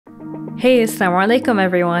Hey, assalamu alaikum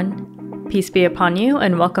everyone. Peace be upon you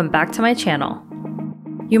and welcome back to my channel.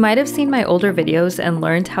 You might have seen my older videos and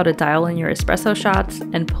learned how to dial in your espresso shots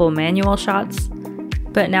and pull manual shots.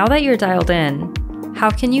 But now that you're dialed in,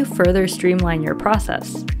 how can you further streamline your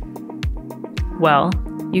process? Well,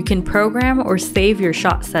 you can program or save your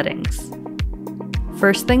shot settings.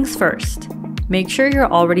 First things first, make sure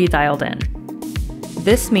you're already dialed in.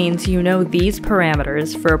 This means you know these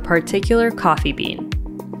parameters for a particular coffee bean: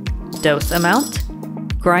 dose amount,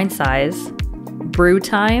 grind size, brew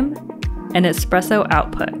time, and espresso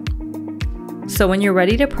output. So when you're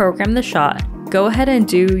ready to program the shot, go ahead and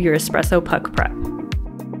do your espresso puck prep.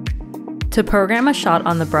 To program a shot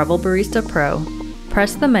on the Breville Barista Pro,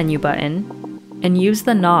 press the menu button and use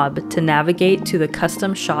the knob to navigate to the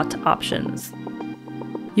custom shot options.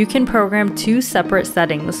 You can program two separate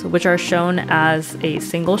settings, which are shown as a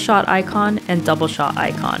single shot icon and double shot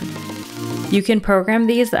icon. You can program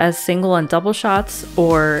these as single and double shots,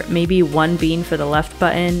 or maybe one bean for the left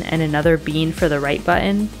button and another bean for the right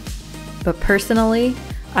button. But personally,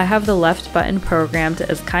 I have the left button programmed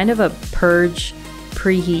as kind of a purge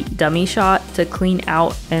preheat dummy shot to clean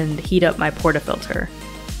out and heat up my portafilter.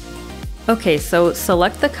 Okay, so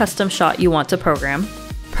select the custom shot you want to program,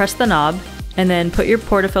 press the knob, and then put your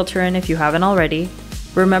portafilter in if you haven't already.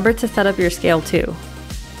 Remember to set up your scale too.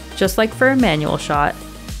 Just like for a manual shot,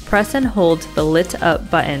 press and hold the lit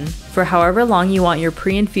up button for however long you want your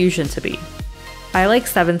pre-infusion to be. I like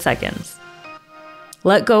 7 seconds.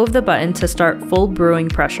 Let go of the button to start full brewing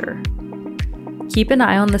pressure. Keep an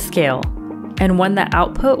eye on the scale, and when the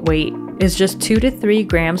output weight is just 2 to 3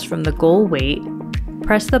 grams from the goal weight,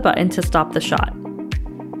 press the button to stop the shot.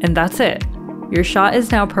 And that's it. Your shot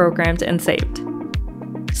is now programmed and saved.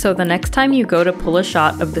 So the next time you go to pull a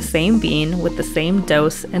shot of the same bean with the same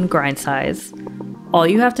dose and grind size, all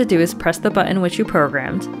you have to do is press the button which you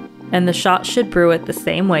programmed, and the shot should brew it the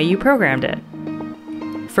same way you programmed it.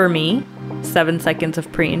 For me, 7 seconds of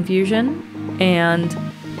pre-infusion and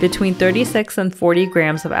between 36 and 40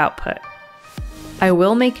 grams of output. I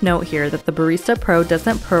will make note here that the Barista Pro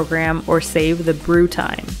doesn't program or save the brew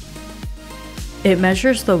time. It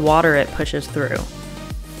measures the water it pushes through.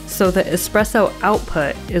 So the espresso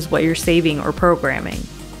output is what you're saving or programming,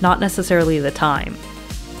 not necessarily the time.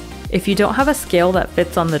 If you don't have a scale that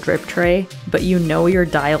fits on the drip tray, but you know your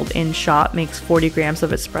dialed in shot makes 40 grams of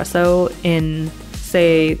espresso in,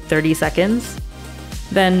 say, 30 seconds,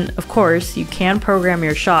 then of course you can program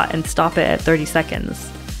your shot and stop it at 30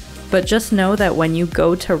 seconds. But just know that when you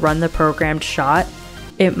go to run the programmed shot,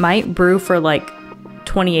 it might brew for like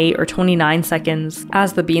 28 or 29 seconds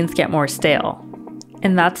as the beans get more stale.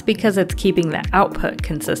 And that's because it's keeping the output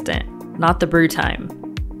consistent, not the brew time.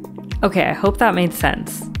 Okay, I hope that made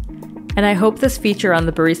sense. And I hope this feature on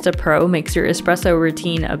the Barista Pro makes your espresso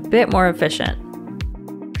routine a bit more efficient.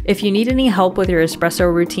 If you need any help with your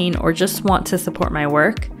espresso routine or just want to support my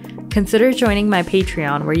work, consider joining my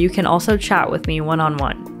Patreon, where you can also chat with me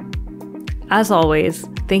one-on-one. As always,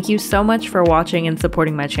 thank you so much for watching and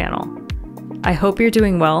supporting my channel. I hope you're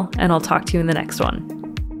doing well, and I'll talk to you in the next one.